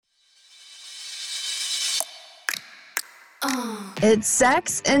It's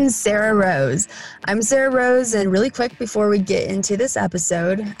Sex and Sarah Rose. I'm Sarah Rose, and really quick before we get into this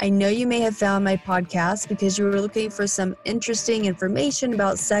episode, I know you may have found my podcast because you were looking for some interesting information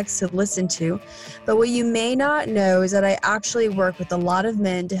about sex to listen to, but what you may not know is that I actually work with a lot of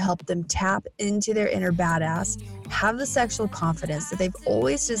men to help them tap into their inner badass, have the sexual confidence that they've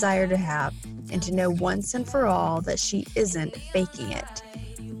always desired to have, and to know once and for all that she isn't faking it.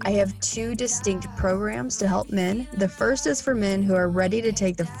 I have two distinct programs to help men. The first is for men who are ready to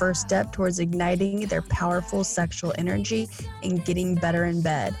take the first step towards igniting their powerful sexual energy and getting better in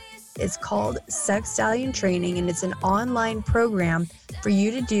bed. It's called Sex Stallion Training, and it's an online program for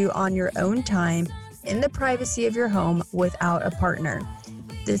you to do on your own time in the privacy of your home without a partner.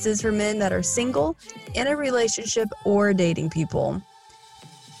 This is for men that are single, in a relationship, or dating people.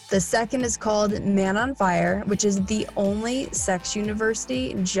 The second is called Man on Fire, which is the only sex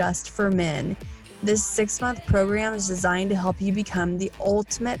university just for men. This 6-month program is designed to help you become the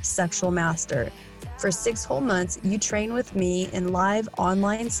ultimate sexual master. For 6 whole months, you train with me in live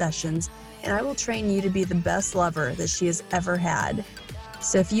online sessions, and I will train you to be the best lover that she has ever had.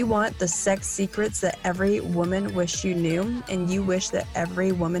 So if you want the sex secrets that every woman wished you knew, and you wish that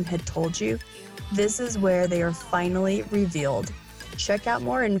every woman had told you, this is where they are finally revealed. Check out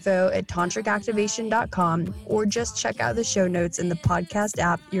more info at tantricactivation.com, or just check out the show notes in the podcast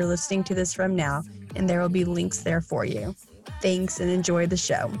app you're listening to this from now, and there will be links there for you. Thanks, and enjoy the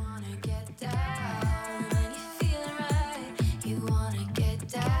show.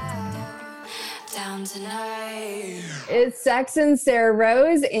 It's Sex and Sarah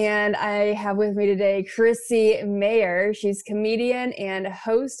Rose, and I have with me today Chrissie Mayr. She's comedian and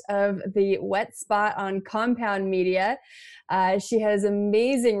host of the Wet Spot on Compound Media. She has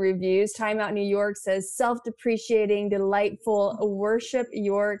amazing reviews. Time Out New York says, self-depreciating, delightful, worship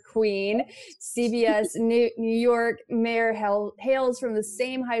your queen. CBS New York, Mayr hails from the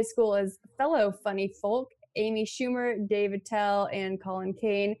same high school as fellow funny folk, Amy Schumer, Dave Attell, and Colin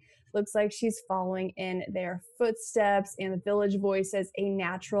Kane. Looks like she's following in their footsteps, and the Village Voice says a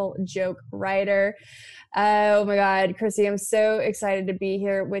natural joke writer. Oh my God, Chrissie, I'm so excited to be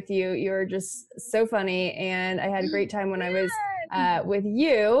here with you. You're just so funny, and I had a great time when I was with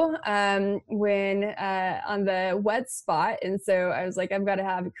you when on the Wet Spot, and so I was like, I've got to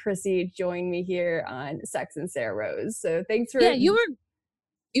have Chrissie join me here on Sex and Sarah Rose. So thanks for You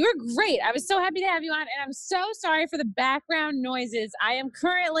were great. I was so happy to have you on, and I'm so sorry for the background noises. I am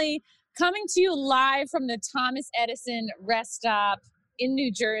currently coming to you live from the Thomas Edison rest stop in New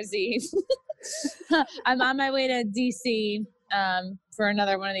Jersey. I'm on my way to DC for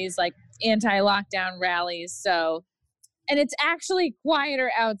another one of these like anti-lockdown rallies. So, and it's actually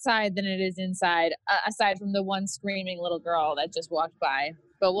quieter outside than it is inside, aside from the one screaming little girl that just walked by.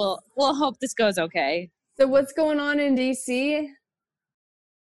 But we'll hope this goes okay. So what's going on in DC?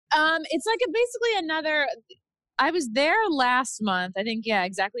 It's like I was there last month, I think,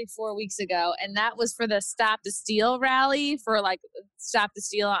 exactly 4 weeks ago. And that was for the Stop the Steal rally, for like Stop the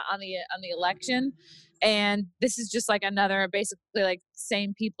Steal on the election. And this is just like another, basically like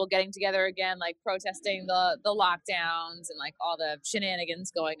same people getting together again, like protesting the lockdowns and like all the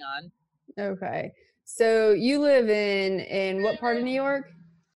shenanigans going on. Okay. So you live in what part of New York?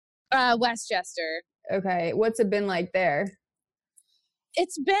 Westchester. Okay. What's it been like there?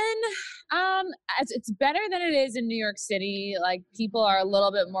 It's been, it's better than it is in New York City. Like, people are a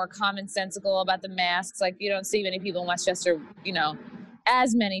little bit more commonsensical about the masks. Like, you don't see many people in Westchester,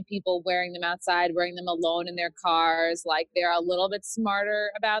 as many people wearing them outside, wearing them alone in their cars. Like, they're a little bit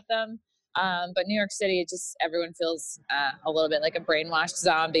smarter about them. But New York City, everyone feels a little bit like a brainwashed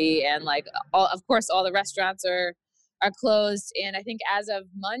zombie. And like, of course, all the restaurants are closed. And I think as of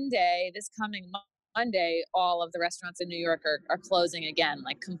Monday, this coming Monday, all of the restaurants in New York are closing again,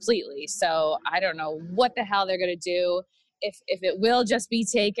 like completely. So I don't know what the hell they're going to do, if it will just be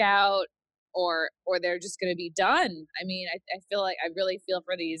takeout or they're just going to be done. I mean, I feel like I really feel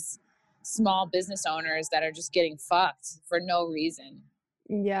for these small business owners that are just getting fucked for no reason.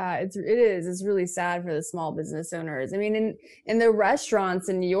 Yeah, it is. It's really sad for the small business owners. I mean, in the restaurants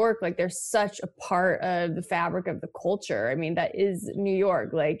in New York, like, they're such a part of the fabric of the culture. I mean, that is New York.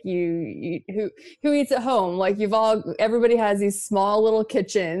 Like, you who eats at home? Like, everybody has these small little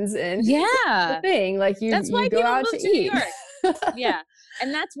kitchens, and yeah, that's the thing. Like, that's why you go people out move to New eat. York. Yeah,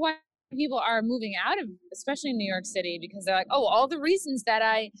 and that's why people are moving out of, especially New York City, because they're like, oh, all the reasons that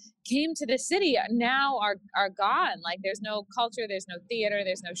I came to the city now are gone. Like, there's no culture, there's no theater,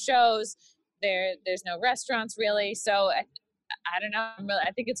 there's no shows, there's no restaurants really. So I don't know.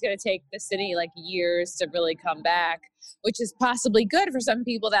 I think it's going to take the city like years to really come back, which is possibly good for some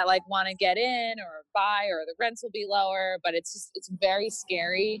people that like want to get in or buy, or the rents will be lower, but it's very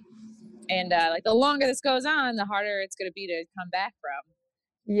scary. And like the longer this goes on, the harder it's going to be to come back from.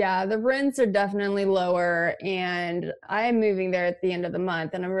 Yeah, the rents are definitely lower, and I'm moving there at the end of the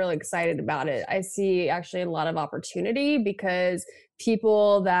month, and I'm really excited about it. I see actually a lot of opportunity because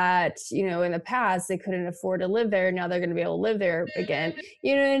people that, in the past, they couldn't afford to live there. Now they're going to be able to live there again.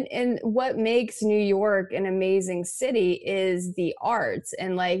 And what makes New York an amazing city is the arts,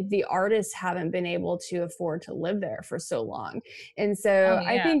 and like the artists haven't been able to afford to live there for so long. And Oh so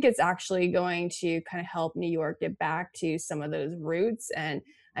I yeah. think it's actually going to kind of help New York get back to some of those roots. And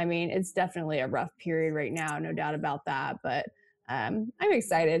I mean, it's definitely a rough period right now, no doubt about that. But I'm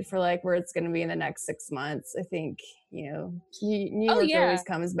excited for like where it's going to be in the next 6 months. I think, New Oh York always yeah.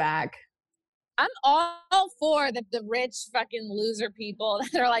 comes back. I'm all for the rich fucking loser people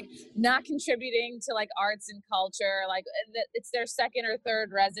that are like not contributing to like arts and culture. Like it's their second or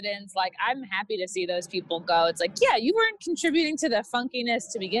third residence. Like I'm happy to see those people go. It's like, yeah, you weren't contributing to the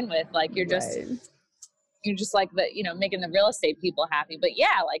funkiness to begin with. Like Right. you're just like making the real estate people happy. But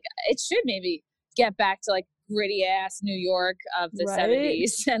yeah, like it should maybe get back to like gritty ass New York of the Right.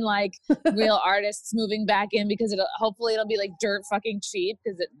 70s and like real artists moving back in, because hopefully it'll be like dirt fucking cheap,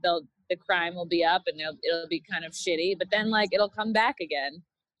 because the crime will be up and it'll be kind of shitty, but then like it'll come back again.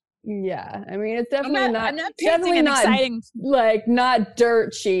 Yeah. I mean, it's I'm definitely not not, I'm not it's painting definitely an not exciting. like not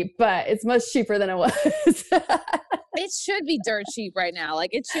dirt cheap, but it's much cheaper than it was. It should be dirt cheap right now.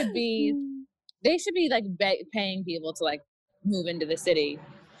 Like it should be. They should be like paying people to like move into the city.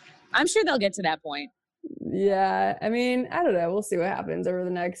 I'm sure they'll get to that point. Yeah, I mean, I don't know. We'll see what happens over the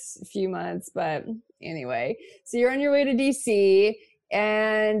next few months. But anyway, so you're on your way to DC.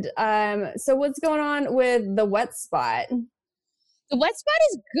 And so what's going on with the wet spot? The wet spot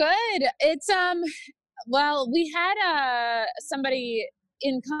is good. It's well, we had somebody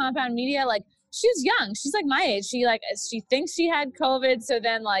in compound media, like she was young. She's like my age. She thinks she had COVID. So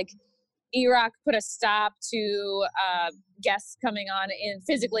then like Iraq put a stop to guests coming on in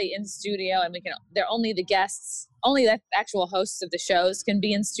physically in studio, and they're only the guests, only the actual hosts of the shows can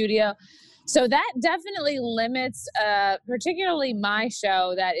be in studio. So that definitely limits particularly my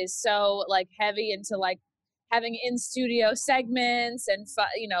show that is so like heavy into like having in studio segments and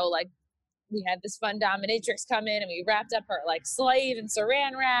like we had this fun dominatrix come in and we wrapped up her like slave and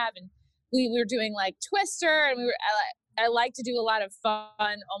saran wrap, and we were doing like Twister, and I like to do a lot of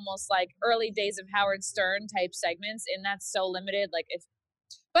fun, almost like early days of Howard Stern type segments, and that's so limited.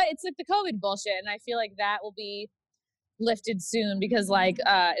 But it's like the COVID bullshit, and I feel like that will be lifted soon, because like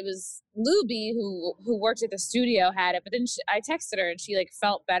it was Luby who worked at the studio had it, but then I texted her and she like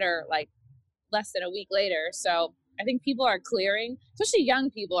felt better like less than a week later. So I think people are clearing, especially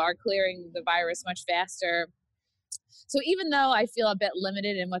young people are clearing the virus much faster. So even though I feel a bit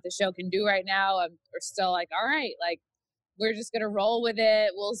limited in what the show can do right now, we're still like, all right, like we're just gonna roll with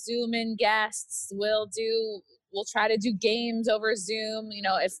it. We'll Zoom in guests. We'll try to do games over Zoom.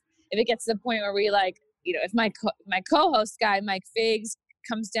 If it gets to the point where we like, if my co-host guy Mike Figs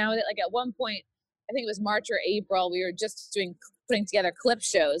comes down with it, like at one point, I think it was March or April, we were just putting together clip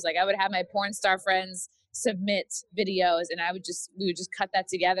shows. Like I would have my porn star friends submit videos, and we would just cut that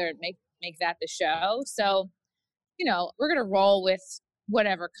together and make that the show. So, we're gonna roll with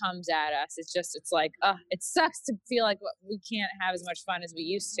whatever comes at us. It's like, it sucks to feel like we can't have as much fun as we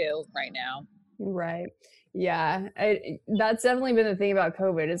used to right now. Right. Yeah, that's definitely been the thing about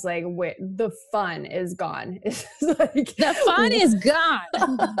COVID. Is like, wait, the fun is gone. It's like The fun is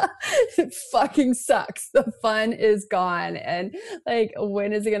gone. it fucking sucks. The fun is gone, and like,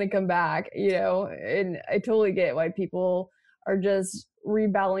 when is it gonna come back? And I totally get why people are just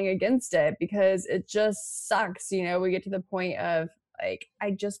rebelling against it, because it just sucks. We get to the point of like,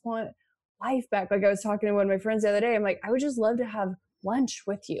 I just want life back. Like I was talking to one of my friends the other day. I'm like, I would just love to have lunch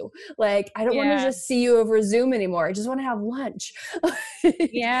with you. Like, I don't want to just see you over Zoom anymore. I just want to have lunch.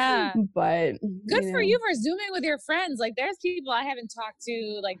 Yeah. But good for you for Zooming with your friends. Like there's people I haven't talked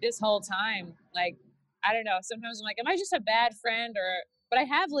to like this whole time. Like, I don't know. Sometimes I'm like, am I just a bad friend? But I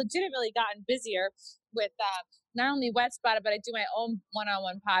have legitimately gotten busier with not only Wet Spot, but I do my own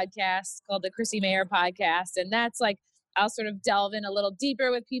one-on-one podcast called the Chrissie Mayr podcast. And that's like, I'll sort of delve in a little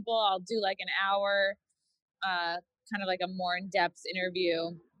deeper with people. I'll do like an hour, kind of like a more in-depth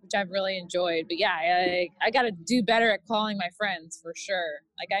interview, which I've really enjoyed. But yeah, I got to do better at calling my friends for sure.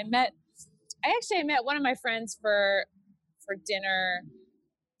 Like I met one of my friends for dinner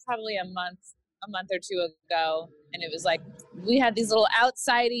probably a month a month or two ago, and it was like we had these little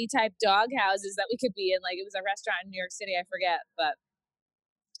outsidey type dog houses that we could be in. Like it was a restaurant in New York City, I forget, but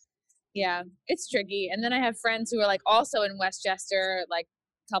yeah, it's tricky. And then I have friends who are like also in Westchester, like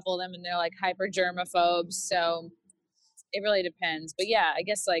a couple of them, and they're like hyper germaphobes. So it really depends. But yeah, I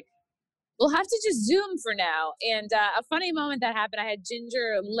guess like we'll have to just Zoom for now. And a funny moment that happened, I had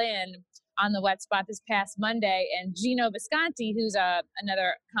Ginger Lynn on the Wet Spot this past Monday, and Gino Visconti, who's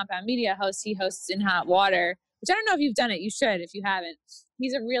another Compound Media host, he hosts In Hot Water, which I don't know if you've done it. You should if you haven't.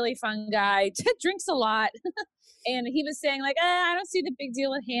 He's a really fun guy, drinks a lot. And he was saying like, I don't see the big deal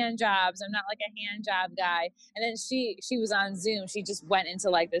with hand jobs. I'm not like a hand job guy. And then she was on Zoom. She just went into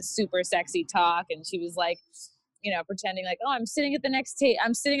like this super sexy talk, and she was like, you know, pretending like, oh, I'm sitting at the next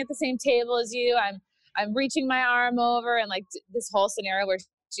I'm sitting at the same table as you. I'm reaching my arm over, and like this whole scenario where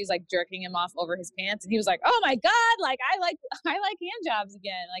she's like jerking him off over his pants, and he was like, oh my God, like I like hand jobs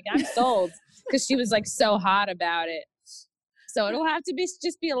again. Like I'm sold, because she was like so hot about it. So it'll have to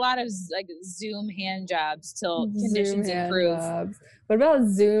just be a lot of like Zoom hand jobs till conditions improve. Jobs. What about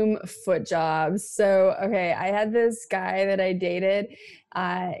Zoom foot jobs? So, okay, I had this guy that I dated,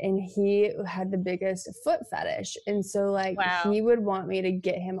 and he had the biggest foot fetish. And so like he would want me to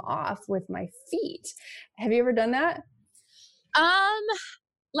get him off with my feet. Have you ever done that?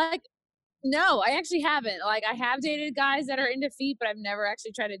 Like, no, I actually haven't. Like, I have dated guys that are into feet, but I've never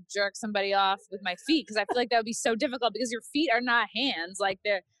actually tried to jerk somebody off with my feet, because I feel like that would be so difficult, because your feet are not hands. Like,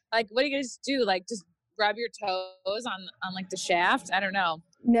 they're like, what are you gonna do? Like, just rub your toes on like the shaft? I don't know.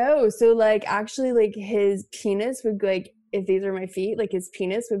 No, so like actually like his penis would like, if these are my feet, like his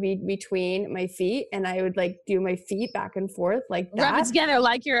penis would be between my feet, and I would like do my feet back and forth like that. Rub it together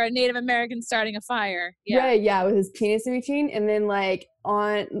like you're a Native American starting a fire. Yeah. Right, yeah, with his penis in between, and then like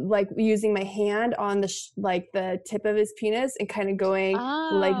on like using my hand on the like the tip of his penis and kind of going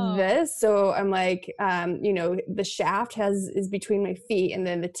like this. So I'm like, you know, the shaft is between my feet, and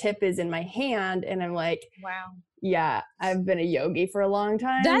then the tip is in my hand, and I'm like, wow. Yeah, I've been a yogi for a long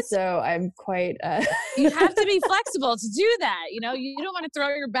time, so I'm quite You have to be flexible to do that. You know, you don't want to throw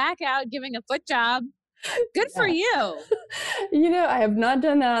your back out giving a foot job. Good for you. You know, I have not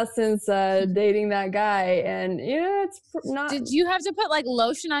done that since dating that guy, and you know, it's not. Did you have to put like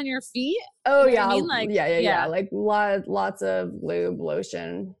lotion on your feet? Oh you know yeah, I mean? Like, yeah, like lots of lube,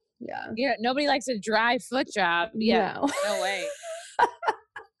 lotion. Yeah, nobody likes a dry foot job. Yeah, no way.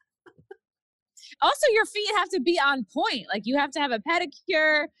 Also, your feet have to be on point. Like, you have to have a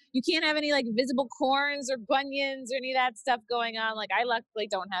pedicure. You can't have any like visible corns or bunions or any of that stuff going on. Like, I luckily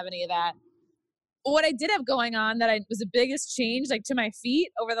don't have any of that. What I did have going on that was the biggest change, like to my feet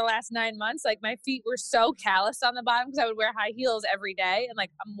over the last 9 months, like my feet were so calloused on the bottom because I would wear high heels every day, and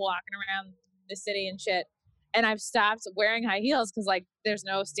like I'm walking around the city and shit. And I've stopped wearing high heels because like there's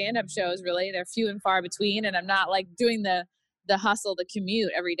no stand-up shows really. They're few and far between, and I'm not like doing the hustle, the commute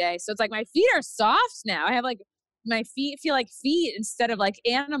every day. So it's like my feet are soft now. I have like my feet feel like feet instead of like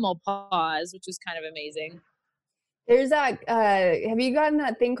animal paws, which was kind of amazing. There's that, have you gotten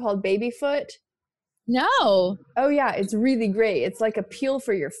that thing called baby foot? No. Oh yeah, it's really great. It's like a peel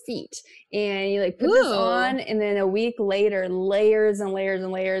for your feet, and you like put this on, and then a week later, layers and layers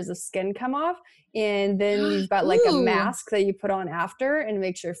and layers of skin come off, and then you've got like a mask that you put on after, and it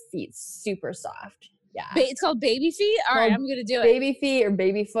makes your feet super soft. Yeah. It's called baby feet? All right, I'm going to do it. Baby feet or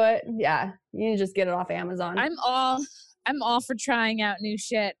baby foot. Yeah. You can just get it off Amazon. I'm all for trying out new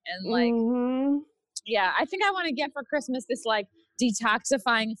shit, and like, yeah, I think I want to get for Christmas this like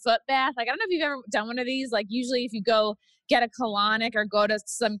detoxifying foot bath. Like, I don't know if you've ever done one of these. Like, usually if you go get a colonic or go to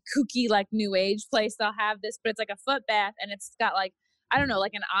some kooky like new age place, they'll have this, but it's like a foot bath, and it's got like, I don't know,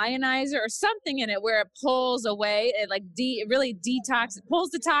 like an ionizer or something in it where it pulls away. It like it really it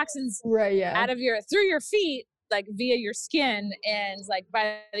pulls the toxins out of through your feet, like via your skin. And like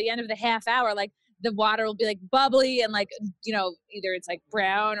by the end of the half hour, like the water will be like bubbly and like, you know, either it's like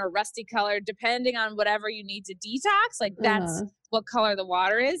brown or rusty colored, depending on whatever you need to detox. Like that's what color the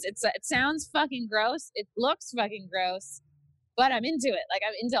water is. It sounds fucking gross. It looks fucking gross. But I'm into it. Like,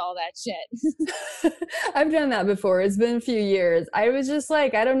 I'm into all that shit. I've done that before. It's been a few years. I was just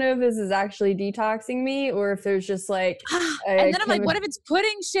like, I don't know if this is actually detoxing me or if there's just like... and then I'm like, what if it's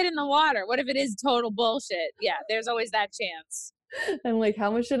putting shit in the water? What if it is total bullshit? Yeah, there's always that chance. I'm like,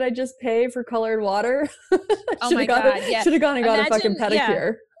 how much should I just pay for colored water? Oh my God, yeah. Should have gone and got a fucking pedicure.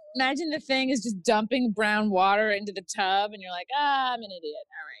 Yeah. Imagine the thing is just dumping brown water into the tub and you're like, I'm an idiot.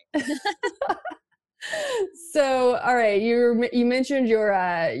 All right. So, all right, you mentioned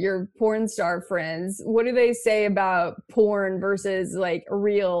your porn star friends. What do they say about porn versus like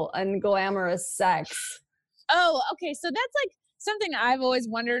real unglamorous sex? Oh, okay. So that's like something I've always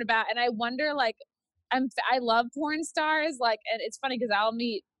wondered about, and I wonder, like, I love porn stars, like, and it's funny because I'll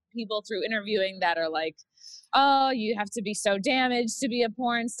meet people through interviewing that are like, oh, you have to be so damaged to be a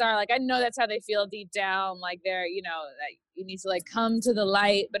porn star. Like, I know that's how they feel deep down, like they're, that you need to like come to the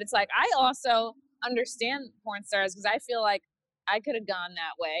light. But it's like, I also understand porn stars because I feel like I could have gone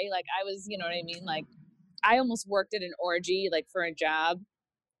that way. Like, I was, you know what I mean? Like, I almost worked at an orgy, like for a job.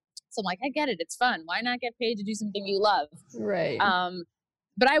 So I'm like, I get it. It's fun. Why not get paid to do something you love? Right.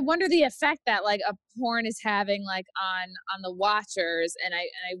 But I wonder the effect that like a porn is having like on the watchers, and I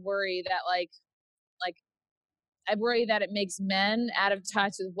worry that like I worry that it makes men out of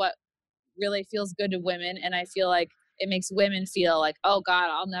touch with what really feels good to women, and I feel like it makes women feel like, oh God,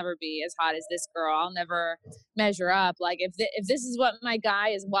 I'll never be as hot as this girl. I'll never measure up. Like if this is what my guy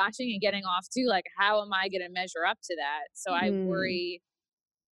is watching and getting off to, like how am I going to measure up to that? So I worry.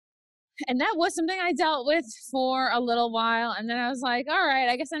 And that was something I dealt with for a little while. And then I was like, all right,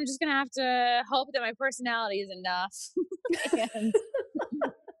 I guess I'm just going to have to hope that my personality is enough.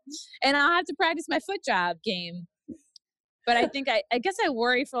 and I'll have to practice my foot job game. But I think I guess I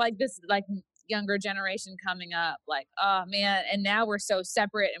worry for like this like younger generation coming up. Like, oh man, and now we're so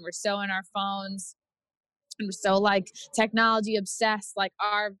separate and we're so in our phones and we're so like technology obsessed. Like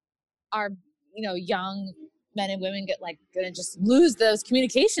our young men and women gonna just lose those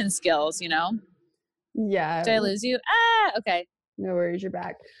communication skills, Yeah. Did I lose you? Okay. No worries, you're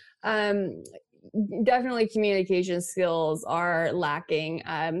back. Definitely communication skills are lacking.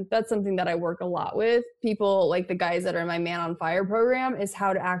 That's something that I work a lot with. People like the guys that are in my Man on Fire program is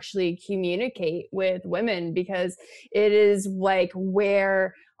how to actually communicate with women, because it is like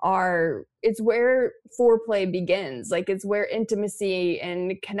it's where foreplay begins. Like it's where intimacy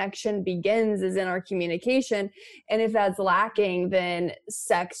and connection begins, is in our communication. And if that's lacking, then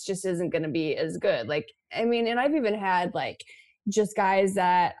sex just isn't going to be as good. Like, I mean, and I've even had like just guys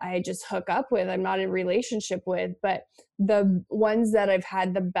that I just hook up with, I'm not in a relationship with, but the ones that I've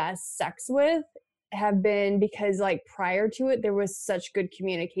had the best sex with have been because like prior to it, there was such good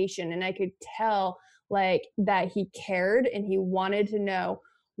communication, and I could tell like that he cared and he wanted to know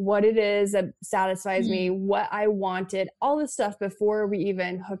what it is that satisfies me, what I wanted, all this stuff before we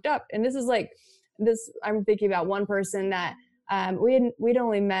even hooked up. And this is like this, I'm thinking about one person that we'd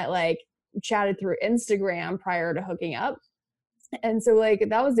only met, like chatted through Instagram prior to hooking up. And so like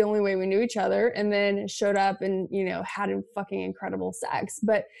that was the only way we knew each other, and then showed up and had a fucking incredible sex.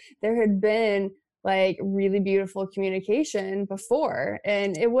 But there had been like really beautiful communication before,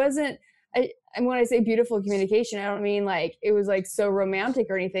 and it wasn't and when I say beautiful communication, I don't mean like it was like so romantic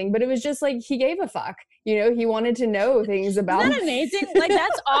or anything, but it was just like he gave a fuck. He wanted to know things about. Isn't that amazing? Like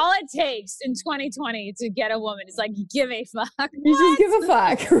that's all it takes in 2020 to get a woman. It's like give a fuck. You just give a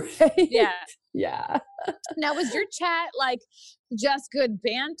fuck, right? Yeah. Yeah. Now, was your chat like just good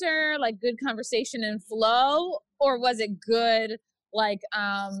banter, like good conversation and flow, or was it good like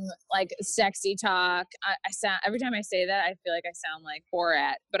sexy talk? I sound, every time I say that I feel like I sound like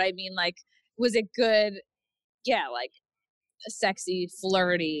Borat, but I mean like, was it good? Yeah, like a sexy,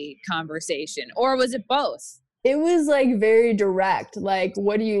 flirty conversation, or was it both? It was like very direct. Like,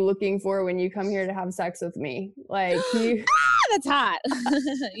 what are you looking for when you come here to have sex with me? Like that's hot.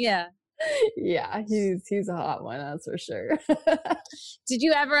 Yeah. Yeah, he's a hot one, that's for sure. Did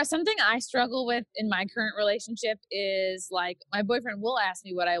you ever, something I struggle with in my current relationship is like my boyfriend will ask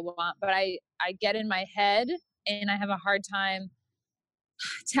me what I want, but I get in my head and I have a hard time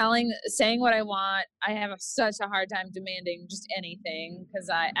saying what I want. I have such a hard time demanding just anything because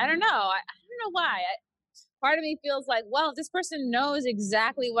I don't know. I don't know why. Part of me feels like, well, if this person knows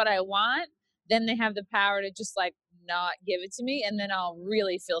exactly what I want, then they have the power to just like not give it to me, and then I'll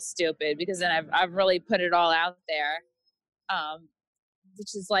really feel stupid because then I've really put it all out there,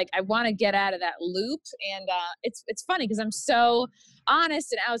 which is like I want to get out of that loop. And it's funny because I'm so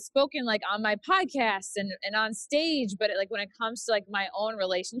honest and outspoken like on my podcast and on stage, but like when it comes to like my own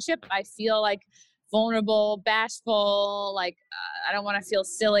relationship, I feel like vulnerable, bashful, like I don't want to feel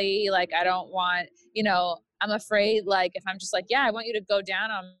silly, like I don't want, I'm afraid like if I'm just like, yeah, I want you to go down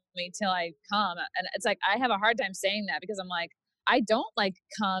on me till I come, and it's like I have a hard time saying that because I'm like, I don't like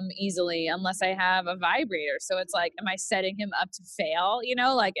come easily unless I have a vibrator. So it's like, am I setting him up to fail?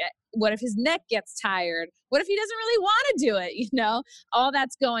 Like what if his neck gets tired? What if he doesn't really want to do it? All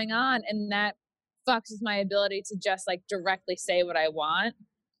that's going on, and that fucks with my ability to just like directly say what I want.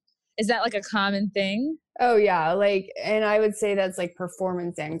 Is that like a common thing? Oh yeah, like, and I would say that's like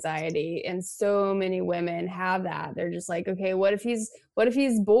performance anxiety, and so many women have that. They're just like, okay, what if he's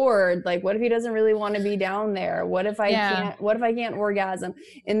bored? Like, what if he doesn't really want to be down there? Yeah. What if I can't orgasm?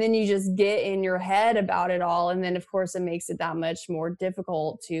 And then you just get in your head about it all, and then of course it makes it that much more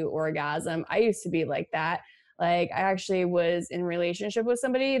difficult to orgasm. I used to be like that. Like, I actually was in a relationship with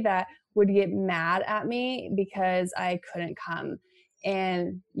somebody that would get mad at me because I couldn't come.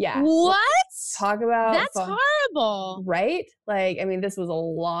 And yeah, What? talk about That's horrible. right? Like, I mean, this was a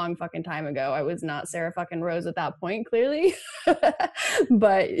long fucking time ago. I was not Sarah fucking Rose at that point, clearly.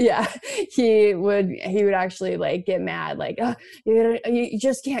 But yeah, he would actually like get mad, like, oh, you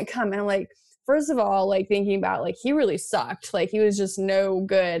just can't come. And I'm like, first of all, like thinking about like he really sucked. Like he was just no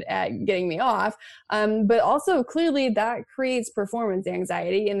good at getting me off. But also clearly that creates performance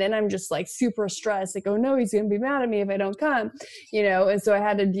anxiety. And then I'm just like super stressed, like, oh no, he's gonna be mad at me if I don't come, and so I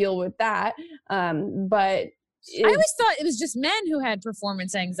had to deal with that. But I always thought it was just men who had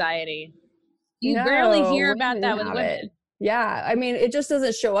performance anxiety. You rarely no, hear about women that with have women. it. Yeah, I mean, it just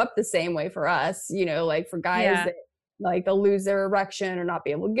doesn't show up the same way for us, like for guys Yeah. that like they'll lose their erection or not be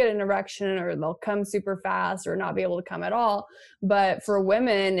able to get an erection, or they'll come super fast or not be able to come at all. But for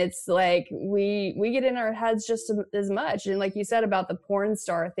women, it's like we get in our heads just as much. And like you said about the porn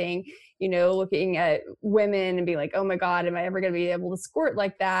star thing, looking at women and being like, oh my God, am I ever going to be able to squirt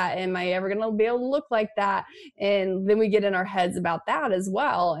like that? Am I ever going to be able to look like that? And then we get in our heads about that as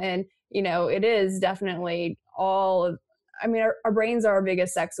well. And it is definitely all of, I mean, our brains are our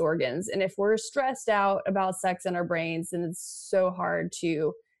biggest sex organs. And if we're stressed out about sex in our brains, then it's so hard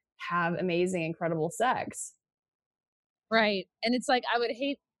to have amazing, incredible sex. Right. And it's like,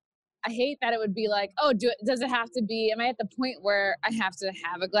 I hate that it would be like, oh, does it have to be, am I at the point where I have to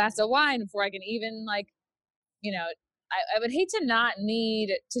have a glass of wine before I can even like, I would hate to not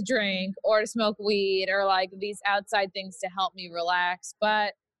need to drink or to smoke weed or like these outside things to help me relax.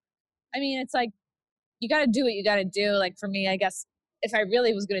 But I mean, it's like, you got to do what you got to do. Like for me, I guess if I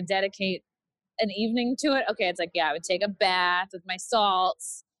really was going to dedicate an evening to it, okay, it's like, yeah, I would take a bath with my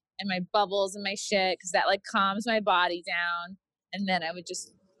salts and my bubbles and my shit because that like calms my body down. And then I would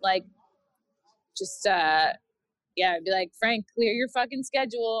just like, just, yeah, I'd be like, Frank, clear your fucking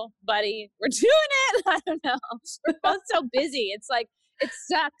schedule, buddy. We're doing it. I don't know. We're both so busy. It's like, it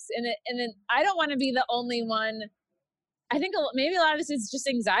sucks. And then I don't want to be the only one. I think maybe a lot of this is just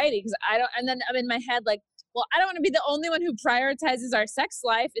anxiety because and then I'm in my head like, well, I don't want to be the only one who prioritizes our sex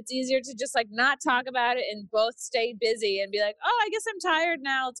life. It's easier to just like not talk about it and both stay busy and be like, oh, I guess I'm tired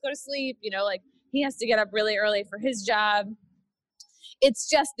now. Let's go to sleep. Like he has to get up really early for his job. It's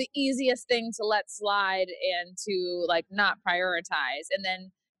just the easiest thing to let slide and to like not prioritize. And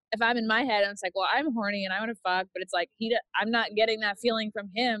then if I'm in my head and it's like, well, I'm horny and I want to fuck, but it's like I'm not getting that feeling from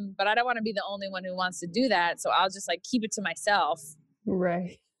him, but I don't want to be the only one who wants to do that. So I'll just like keep it to myself.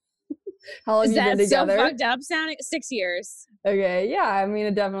 Right. How long Is have you that been so together? fucked up sounding? 6 years. Okay. Yeah. I mean,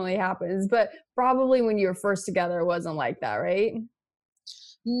 it definitely happens, but probably when you were first together, it wasn't like that, right?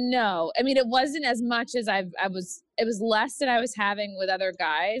 No, I mean, it wasn't as much as it was less than I was having with other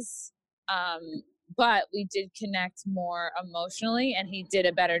guys. But we did connect more emotionally and he did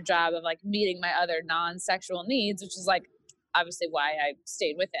a better job of like meeting my other non-sexual needs, which is like obviously why I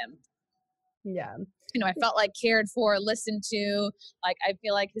stayed with him. Yeah. I felt like cared for, listened to, like I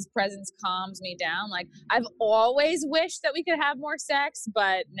feel like his presence calms me down. Like I've always wished that we could have more sex,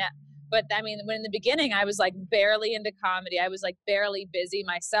 but I mean, when in the beginning I was like barely into comedy, I was like barely busy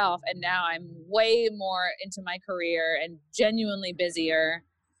myself, and now I'm way more into my career and genuinely busier.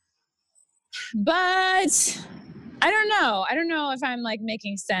 But I don't know. I don't know if I'm like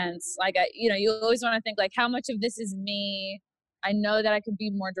making sense. Like, you always want to think like, how much of this is me? I know that I could be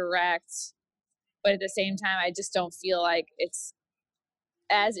more direct, but at the same time, I just don't feel like it's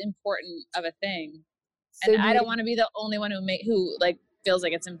as important of a thing. So And I don't want to be the only one who like feels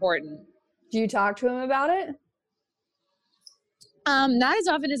like it's important. Do you talk to him about it? Not as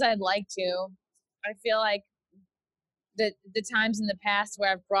often as I'd like to. I feel like the times in the past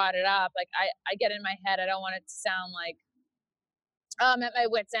where I've brought it up, like I get in my head. I don't want it to sound like, oh, I'm at my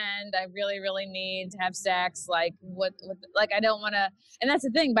wit's end. I really, really need to have sex. Like like I don't want to. And that's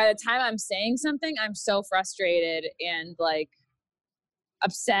the thing. By the time I'm saying something, I'm so frustrated and like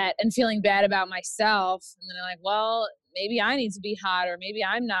upset and feeling bad about myself. And then I'm like, well, maybe I need to be hot, or maybe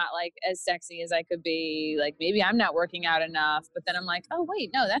I'm not like as sexy as I could be. Like maybe I'm not working out enough. But then I'm like, oh wait,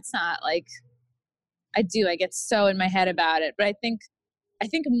 no, that's not like I get so in my head about it. But I think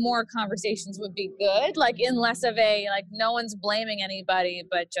more conversations would be good, like in less of a like no one's blaming anybody,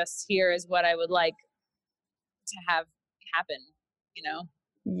 but just here is what I would like to have happen.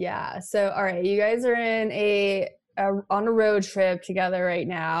 Yeah. So, all right, you guys are in on a road trip together right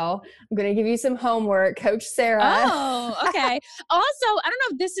now. I'm going to give you some homework, Coach Sarah. Oh, okay. Also, I don't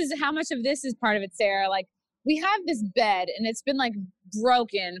know if this is how much of this is part of it, Sarah. Like, we have this bed and it's been like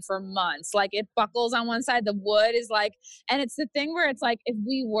broken for months. Like, it buckles on one side. The wood is like, and it's the thing where it's like, if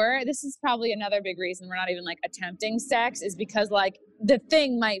we were, this is probably another big reason we're not even like attempting sex, is because like the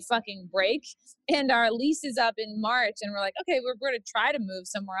thing might fucking break. And our lease is up in March and we're like, okay, we're going to try to move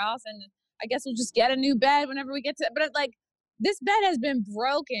somewhere else. And I guess we'll just get a new bed whenever we get to, but like, this bed has been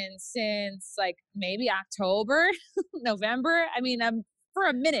broken since like maybe October, November. I mean, for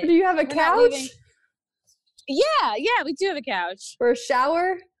a minute. Do you have a couch? Yeah, we do have a couch. Or a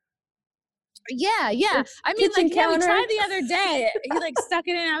shower? Yeah. I mean, like, yeah, we tried the other day. He like stuck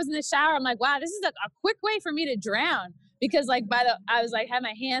it in. I was in the shower. I'm like, wow, this is like a quick way for me to drown, because like I was like had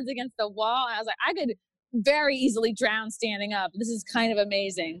my hands against the wall and I was like, I could very easily drown standing up. This is kind of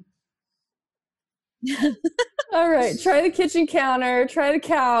amazing. All right, try the kitchen counter, try the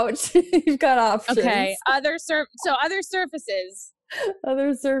couch. You've got options. Okay, other surfaces.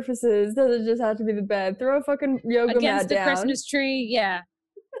 Other surfaces. Doesn't just have to be the bed. Throw a fucking yoga mat down. Against the Christmas tree, yeah.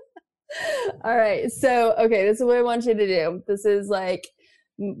 All right, so, okay, this is what I want you to do. This is like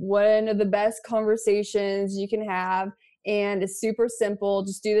one of the best conversations you can have, and it's super simple.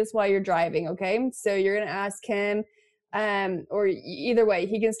 Just do this while you're driving, okay? So you're going to ask him, or either way,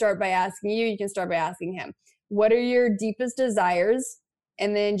 he can start by asking you can start by asking him, what are your deepest desires?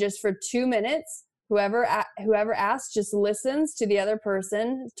 And then just for 2 minutes, whoever asks just listens to the other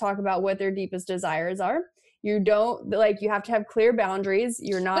person talk about what their deepest desires are. You don't, like, you have to have clear boundaries.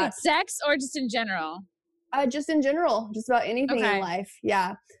 You're not. Wait, sex or just in general? Just in general, just about anything in life.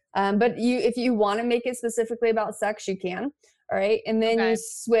 Yeah. But if you want to make it specifically about sex, you can. All right. And then you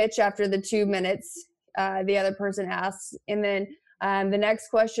switch after the 2 minutes, the other person asks. And then the next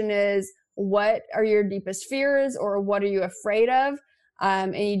question is, what are your deepest fears, or what are you afraid of?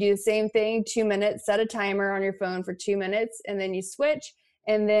 And you do the same thing, 2 minutes, set a timer on your phone for 2 minutes, and then you switch.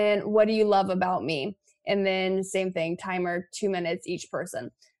 And then, what do you love about me? And then same thing, timer, 2 minutes each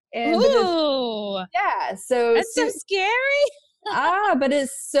person. And ooh, yeah, so that's so scary. but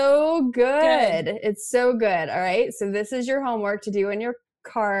it's so good. It's so good. All right, so this is your homework to do in your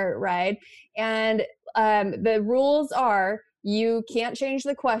car ride, and the rules are, you can't change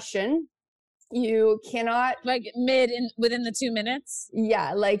the question. You cannot, like, within the 2 minutes.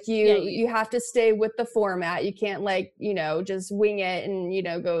 Yeah, like you have to stay with the format. You can't, like, just wing it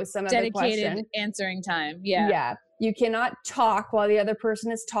and go some other question. Dedicated answering time. Yeah. You cannot talk while the other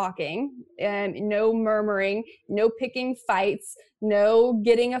person is talking, and no murmuring, no picking fights, no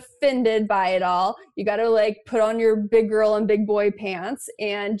getting offended by it all. You got to, like, put on your big girl and big boy pants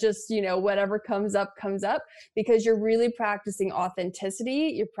and just, whatever comes up, because you're really practicing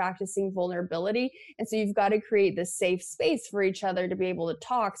authenticity. You're practicing vulnerability. And so you've got to create this safe space for each other to be able to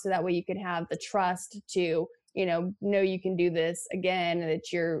talk, so that way you can have the trust to know you can do this again, and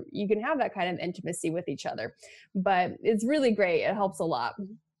that you can have that kind of intimacy with each other. But it's really great. It helps a lot.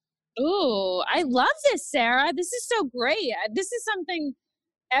 Ooh, I love this, Sarah. This is so great. This is something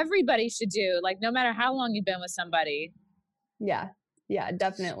everybody should do, like, no matter how long you've been with somebody. Yeah,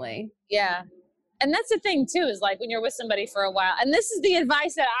 definitely. Yeah. And that's the thing too, is like, when you're with somebody for a while, and this is the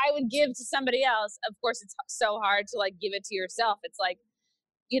advice that I would give to somebody else. Of course, it's so hard to, like, give it to yourself. It's like,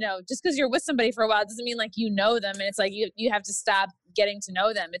 just because you're with somebody for a while doesn't mean, like, them. And it's like, you have to stop getting to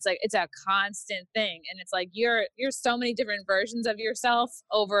know them. It's like, it's a constant thing. And it's like, you're so many different versions of yourself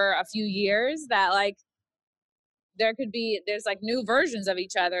over a few years, that, like, there's like new versions of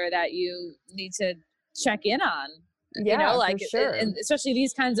each other that you need to check in on. Yeah, like, for sure. And especially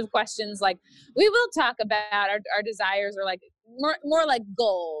these kinds of questions, like, we will talk about our desires, or like more like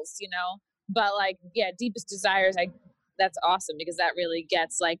goals, but, like, yeah, deepest desires, that's awesome, because that really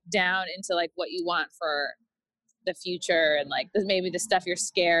gets, like, down into, like, what you want for the future, and, like, maybe the stuff you're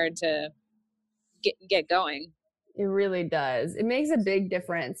scared to get going. It really does. It makes a big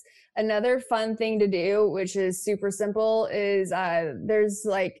difference. Another fun thing to do, which is super simple, is there's,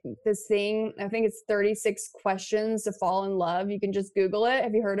 like, this thing, I think it's 36 questions to fall in love. You can just Google it.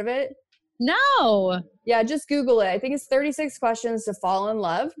 Have you heard of it? No. Yeah, just Google it. I think it's 36 questions to fall in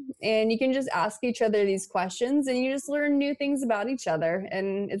love. And you can just ask each other these questions, and you just learn new things about each other.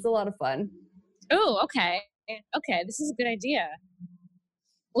 And it's a lot of fun. Oh, okay. Okay, this is a good idea.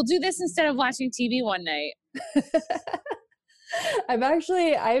 We'll do this instead of watching TV one night. I've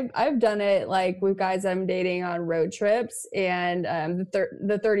done it, like, with guys I'm dating on road trips, and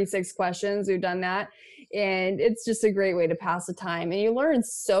the 36 questions, we've done that. And it's just a great way to pass the time. And you learn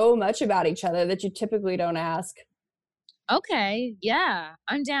so much about each other that you typically don't ask. Okay. Yeah,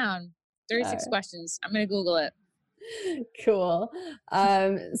 I'm down. 36 Uh, questions. I'm going to Google it. cool.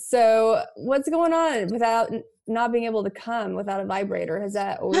 So what's going on without not being able to come without a vibrator? Has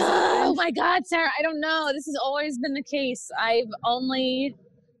that always Oh happened? my God, Sarah, I don't know. This has always been the case. I've only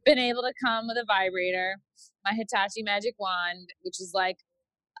been able to come with a vibrator, my Hitachi Magic Wand, which is like,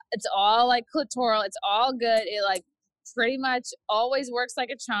 it's all like clitoral. It's all good. It like pretty much always works like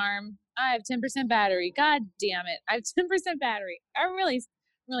a charm. I have 10% battery. God damn it. I have 10% battery. I'm really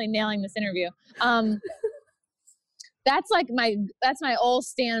nailing this interview. That's my old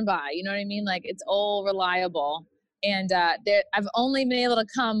standby. You know what I mean? Like it's all reliable. And I've only been able to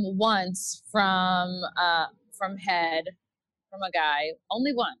come once from head from a guy,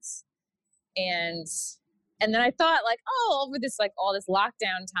 only once. And and then I thought like, oh, over this like all this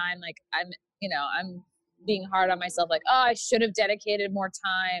lockdown time, like I'm being hard on myself, like, oh, I should have dedicated more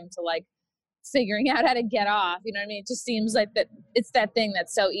time to like figuring out how to get off. You know what I mean? It just seems like that it's that thing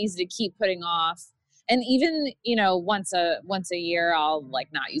that's so easy to keep putting off. And even, once a year I'll like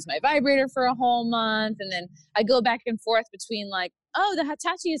not use my vibrator for a whole month. And then I go back and forth between like, oh, the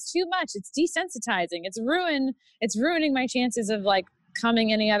Hitachi is too much. It's desensitizing. It's ruining my chances of like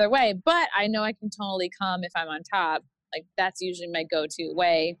coming any other way. But I know I can totally come if I'm on top. Like that's usually my go-to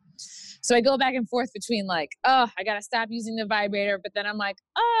way. So I go back and forth between like, oh, I gotta stop using the vibrator, but then I'm like,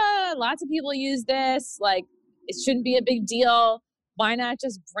 oh, lots of people use this. Like, it shouldn't be a big deal. Why not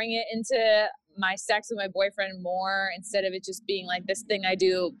just bring it into my sex with my boyfriend more instead of it just being like this thing I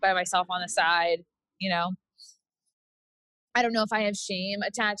do by myself on the side? You know, I don't know if I have shame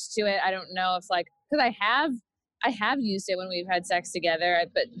attached to it. I don't know if like because I have used it when we've had sex together,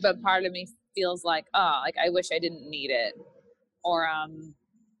 but part of me feels like, oh, like I wish I didn't need it, or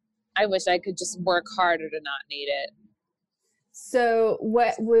I wish I could just work harder to not need it. So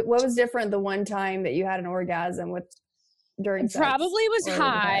what was different the one time that you had an orgasm with during sex Probably was or with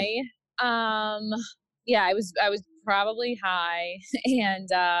head? high. Um, yeah, I was probably high, and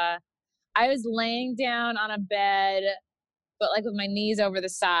I was laying down on a bed, but like with my knees over the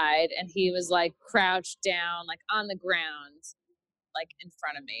side, and he was like crouched down, like on the ground, like in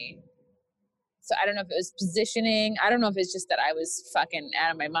front of me. So I don't know if it was positioning. I don't know if it's just that I was fucking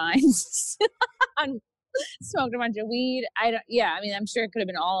out of my mind. On smoked a bunch of weed. I don't. Yeah, I mean, I'm sure it could have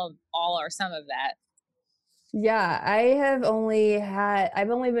been all or some of that. Yeah, I've only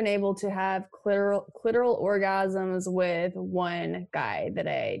been able to have clitoral orgasms with one guy that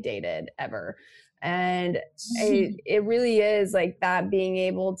I dated ever. And it really is like that being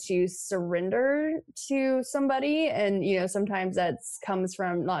able to surrender to somebody. And, sometimes that's comes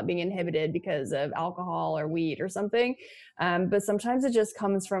from not being inhibited because of alcohol or weed or something. But sometimes it just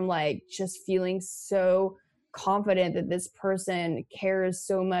comes from like just feeling so confident that this person cares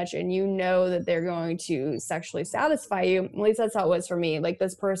so much and that they're going to sexually satisfy you. At least that's how it was for me. Like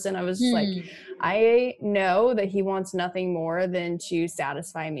this person, I was just like, I know that he wants nothing more than to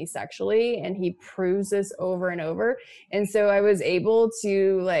satisfy me sexually, and he proves this over and over. And so I was able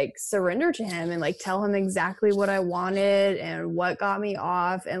to like surrender to him and like tell him exactly what I wanted and what got me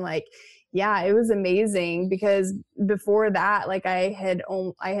off. And like, yeah, it was amazing because before that, like I had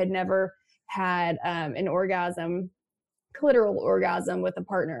never had an clitoral orgasm with a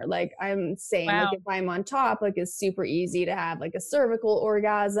partner. Like I'm saying, like Wow. if I'm on top, like it's super easy to have like a cervical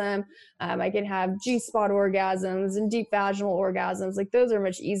orgasm. I can have G-spot orgasms and deep vaginal orgasms. Like those are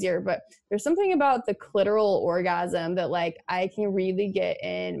much easier, but there's something about the clitoral orgasm that like I can really get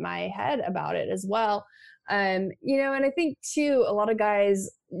in my head about it as well. And I think too, a lot of guys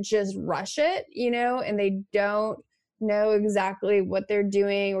just rush it, and they don't know exactly what they're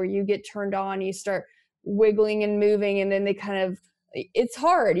doing, or you get turned on, you start wiggling and moving, and then it's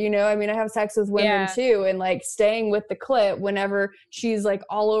hard, I mean, I have sex with women Yeah. too, and like staying with the clit whenever she's like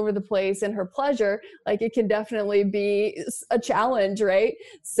all over the place in her pleasure, like it can definitely be a challenge, right?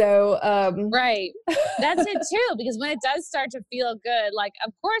 So Right. That's it too, because when it does start to feel good, like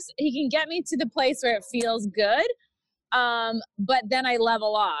of course he can get me to the place where it feels good. But then I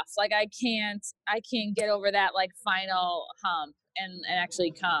level off. Like I can't get over that like final hump and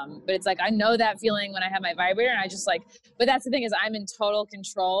actually come. But it's like I know that feeling when I have my vibrator, and I just like, but that's the thing, is I'm in total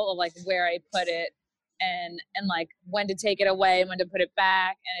control of like where I put it and like when to take it away and when to put it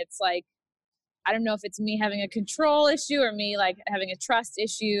back. And it's like I don't know if it's me having a control issue or me like having a trust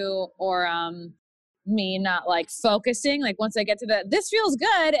issue, or me not like focusing. Like once I get to this feels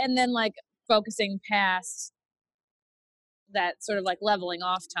good, and then like focusing past that sort of like leveling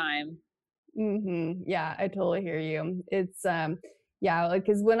off time. Yeah, I totally hear you. It's yeah, like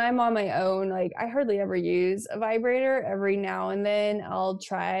because when I'm on my own, like I hardly ever use a vibrator. Every now and then I'll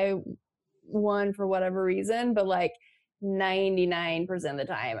try one for whatever reason, but like 99% of the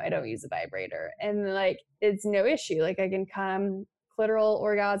time I don't use a vibrator, and like it's no issue. Like I can come clitoral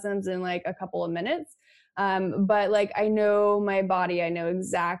orgasms in like a couple of minutes. But like I know my body, I know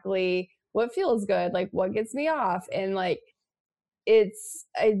exactly what feels good, like what gets me off, and like it's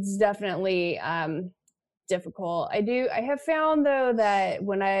definitely difficult. I have found though that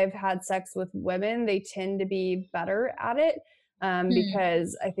when I've had sex with women, they tend to be better at it,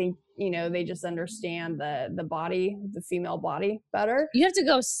 because I think, they just understand the body, the female body better. You have to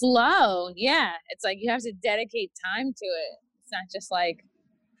go slow. Yeah. It's like you have to dedicate time to it. It's not just like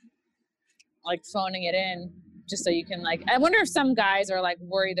phoning it in just so you can like, I wonder if some guys are like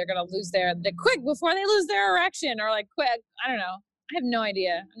worried they're going to lose their quick before they lose their erection, or like quick. I don't know. I have no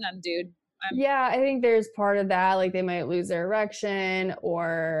idea. I'm not a dude. Yeah, I think there's part of that. Like they might lose their erection,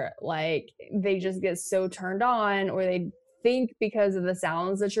 or like they just get so turned on, or they think because of the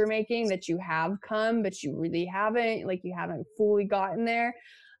sounds that you're making that you have come, but you really haven't. Like you haven't fully gotten there.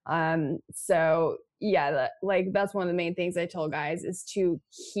 So yeah, that's one of the main things I tell guys is to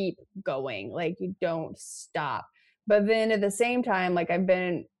keep going. Like you don't stop. But then at the same time, like I've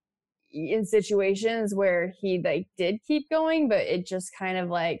been in situations where he like did keep going, but it just kind of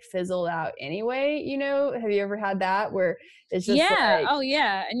like fizzled out anyway. Have you ever had that where it's just like, oh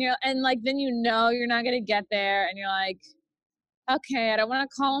yeah, and like then you're not gonna get there, and you're like, okay, I don't want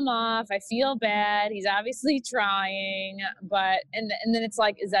to call him off. I feel bad. He's obviously trying, but and then it's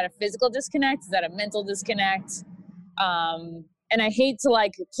like, is that a physical disconnect? Is that a mental disconnect? And I hate to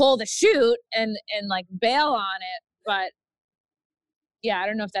like pull the chute and like bail on it, but yeah, I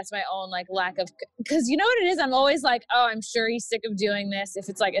don't know if that's my own like lack of, because you know what it is? I'm always like, oh, I'm sure he's sick of doing this. If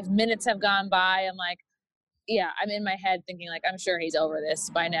minutes have gone by, I'm like, yeah, I'm in my head thinking like, I'm sure he's over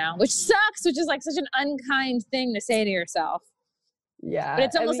this by now, which sucks, which is like such an unkind thing to say to yourself. Yeah. But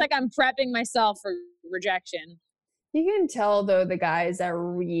it's almost like I'm prepping myself for rejection. You can tell though the guys that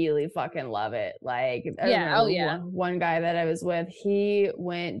really fucking love it. Like I remember one guy that I was with, he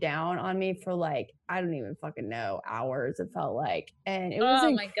went down on me for like, I don't even fucking know, hours it felt like. And it was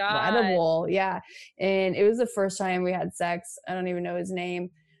incredible. Yeah. And it was the first time we had sex. I don't even know his name.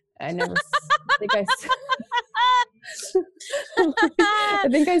 I never think I I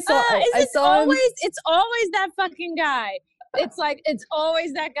think I saw I saw him. It's always that fucking guy. It's like it's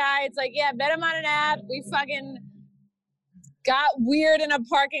always that guy. It's like, yeah, met him on an app. We fucking got weird in a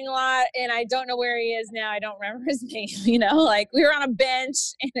parking lot, and I don't know where he is now. I don't remember his name. Like we were on a bench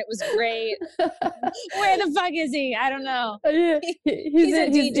and it was great. Where the fuck is he? I don't know.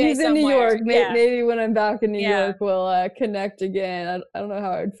 He's in New York. Maybe when I'm back in New York, we'll connect again. I don't know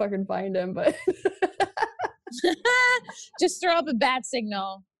how I'd fucking find him, but just throw up a bat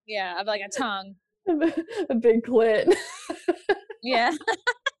signal. Yeah, of like a tongue. A big clit. Yeah.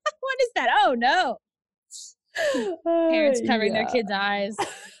 What is that? Oh no. Parents covering their kids' eyes.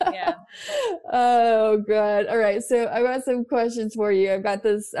 Yeah. Oh god. All right, so I got some questions for you. I've got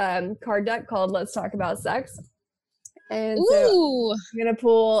this card deck called Let's Talk About Sex, and so I'm gonna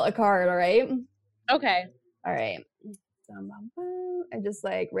pull a card. All right. Okay. All right. I'm just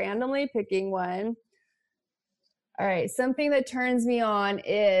like randomly picking one. All right, something that turns me on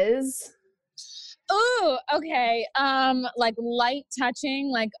is, oh, okay. Like light touching,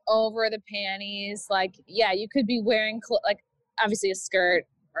 like over the panties. Like, yeah, you could be wearing like obviously a skirt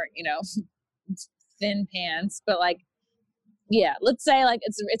or thin pants, but like, yeah, let's say like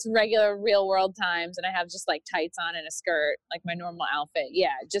it's regular real world times, and I have just like tights on and a skirt, like my normal outfit.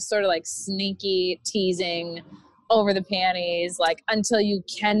 Yeah, just sort of like sneaky teasing over the panties, like until you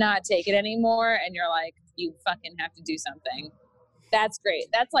cannot take it anymore, and you're like, you fucking have to do something. That's great.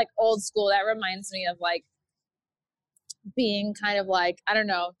 That's like old school. That reminds me of like being kind of like, I don't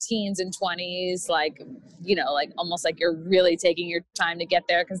know, teens and 20s, like, like almost like you're really taking your time to get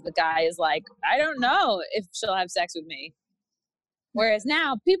there because the guy is like, I don't know if she'll have sex with me. Whereas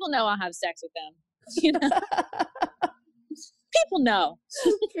now people know I'll have sex with them. People know.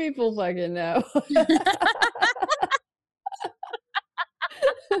 People fucking know.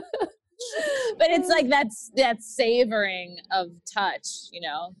 But it's like that savoring of touch,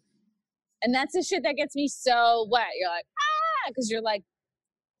 and that's the shit that gets me so wet. You're like, because you're like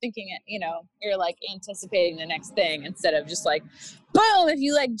thinking it, you're like anticipating the next thing instead of just like, boom. If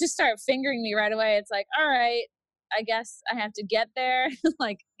you like just start fingering me right away, it's like, all right, I guess I have to get there.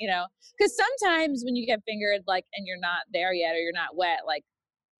 Like, because sometimes when you get fingered, like, and you're not there yet, or you're not wet, like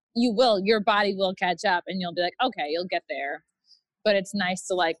your body will catch up and you'll be like, okay, you'll get there. But it's nice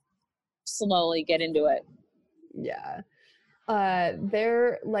to like slowly get into it. Yeah.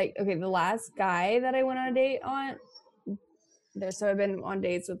 They're like, okay, the last guy that I went on a date on so I've been on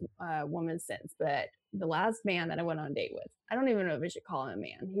dates with women since, but the last man that I went on a date with, I don't even know if I should call him a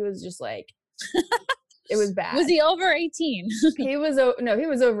man. He was just like, it was bad. Was he over 18? He was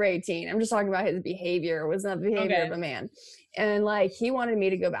over 18. I'm just talking about his behavior. It was not the behavior of a man. And like, he wanted me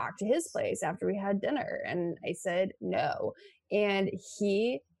to go back to his place after we had dinner. And I said no. And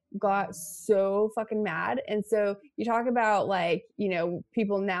he got so fucking mad. And so you talk about like, you know,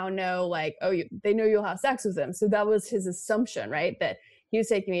 people now know like, oh, they know you'll have sex with him. So that was his assumption, right? That he was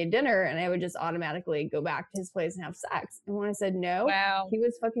taking me to dinner and I would just automatically go back to his place and have sex. And when I said no, he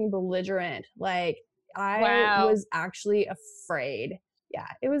was fucking belligerent. Like, I was actually afraid. Yeah,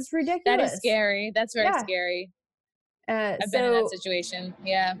 it was ridiculous. That is scary. That's very scary. I've been in that situation.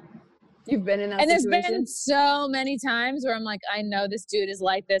 Yeah. You've been in that situation? And there's been so many times where I'm like, I know this dude is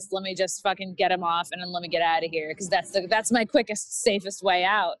like this. Let me just fucking get him off and then let me get out of here. Because that's my quickest, safest way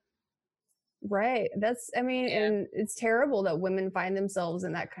out. Right. And it's terrible that women find themselves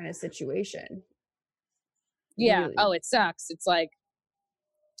in that kind of situation. Yeah. Really. Oh, it sucks. It's like,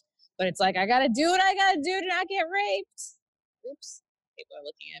 but it's like, I got to do what I got to do to not get raped. Oops. People are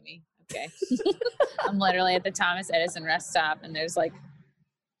looking at me. Okay. I'm literally at the Thomas Edison rest stop and there's like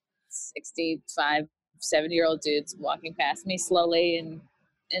 65, 70-year-old dudes walking past me slowly in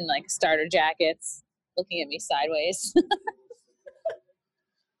like starter jackets, looking at me sideways.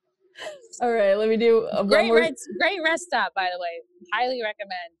 All right, let me do a great rest stop, by the way. Highly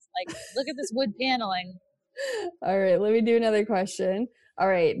recommend. Like, look at this wood paneling. All right, let me do another question. All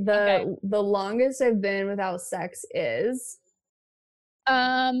right, the longest I've been without sex is?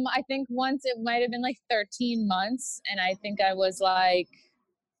 I think once it might have been like 13 months, and I think I was like,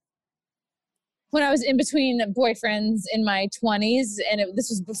 when I was in between boyfriends in my 20s, and this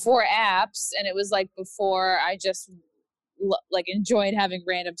was before apps, and it was like before I just like enjoyed having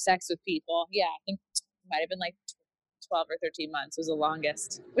random sex with people. Yeah, I think it might have been like 12 or 13 months was the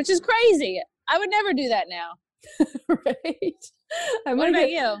longest, which is crazy. I would never do that now. Right. What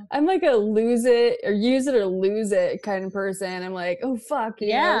about you? I'm like a lose it or use it or lose it kind of person. I'm like, oh fuck,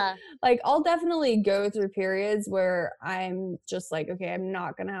 you know? Like I'll definitely go through periods where I'm just like, okay, I'm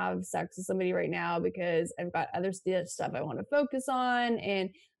not gonna have sex with somebody right now because I've got other stuff I want to focus on. And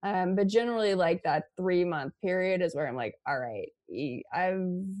but generally like that 3-month period is where I'm like, all right,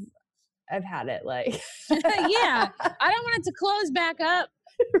 I've had it. Like yeah, I don't want it to close back up.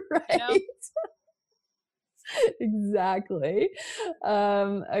 Right. You know? Exactly.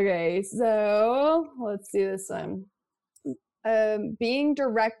 Okay, so let's do this one. Being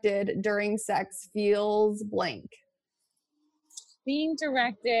directed during sex feels blank. Being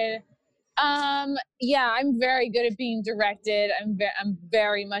directed, yeah, I'm very good at being directed. I'm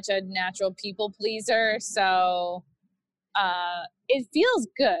very much a natural people pleaser, so it feels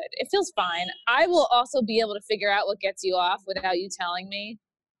good. It feels fine. I will also be able to figure out what gets you off without you telling me.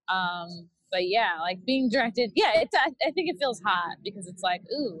 But yeah, like being directed, yeah, I think it feels hot because it's like,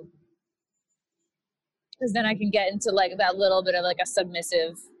 ooh. Because then I can get into like that little bit of like a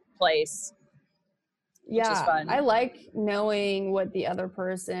submissive place. Yeah, which is fun. I like knowing what the other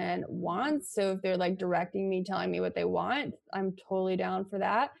person wants. So if they're like directing me, telling me what they want, I'm totally down for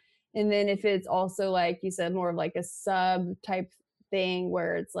that. And then if it's also like you said, more of like a sub type thing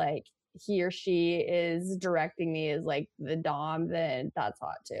where it's like he or she is directing me as like the dom, then that's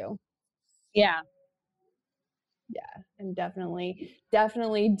hot too. Yeah. Yeah, I'm definitely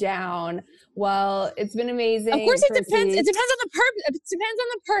down. Well, it's been amazing. Of course, it depends. It depends on the It depends on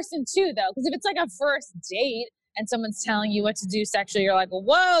the person too, though. Because if it's like a first date and someone's telling you what to do sexually, you're like,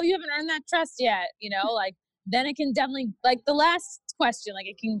 whoa, you haven't earned that trust yet. You know, like then it can definitely, like the last question, like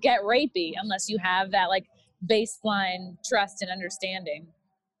it can get rapey unless you have that like baseline trust and understanding.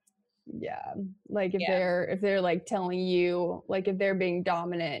 Yeah, like if they're like telling you, like if they're being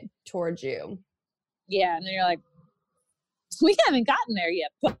dominant towards you. Yeah, and then you're like, we haven't gotten there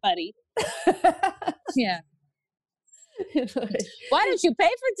yet, buddy. Yeah. Why don't you pay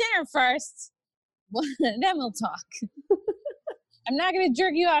for dinner first? Well, then we'll talk. I'm not going to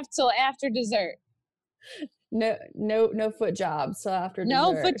jerk you off till after dessert. No foot jobs till after dessert.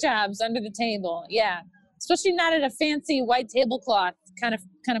 No foot jobs under the table. Yeah. Especially not at a fancy white tablecloth kind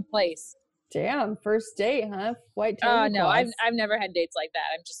of place. Damn, first date, huh? White tablecloth. Oh, no, I've never had dates like that.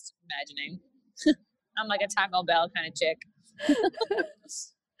 I'm just imagining. I'm like a Taco Bell kind of chick.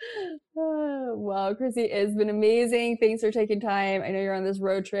 Well, Chrissie, it's been amazing. Thanks for taking time. I know you're on this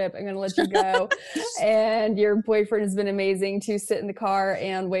road trip. I'm going to let you go. And your boyfriend has been amazing to sit in the car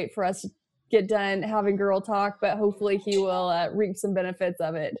and wait for us to get done having girl talk, but hopefully he will reap some benefits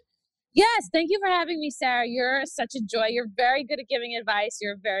of it. Yes, thank you for having me, Sarah. You're such a joy. You're very good at giving advice.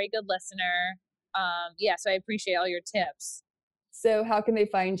 You're a very good listener. So I appreciate all your tips. So how can they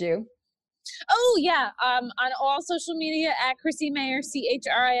find you? Oh yeah, on all social media at Chrissie Mayr, ChrissieMayr.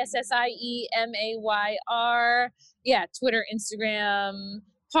 Yeah, Twitter, Instagram,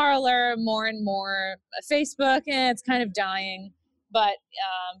 Parler, more and more. Facebook, it's kind of dying, but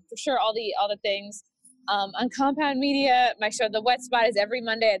for sure all the things. On Compound Media, my show The Wet Spot is every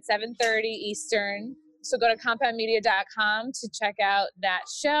Monday at 7:30 Eastern. So go to compoundmedia.com to check out that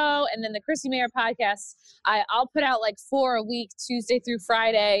show. And then the Chrissie Mayr podcast, I'll put out like 4 a week, Tuesday through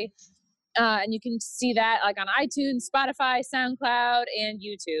Friday. And you can see that like on iTunes, Spotify, SoundCloud, and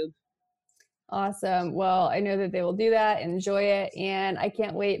YouTube. Awesome. Well, I know that they will do that, enjoy it, and I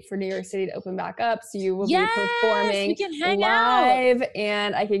can't wait for New York City to open back up so you will be performing we can hang live out.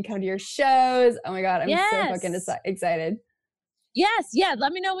 And I can come to your shows. Oh my God, I'm so fucking excited. Yes, yeah.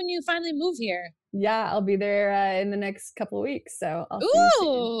 Let me know when you finally move here. Yeah, I'll be there in the next couple of weeks, so I'll see you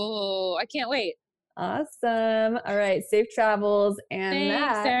soon. I can't wait. Awesome. All right, safe travels. And Thanks,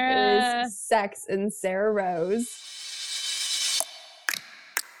 that Sarah. is Sex and Sarah Rose.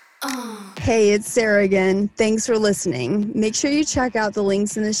 Hey, it's Sarah again. Thanks for listening. Make sure you check out the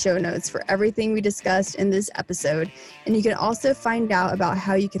links in the show notes for everything we discussed in this episode, and you can also find out about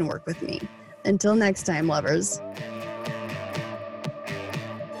how you can work with me. Until next time, lovers.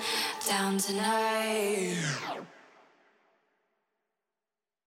 Down tonight.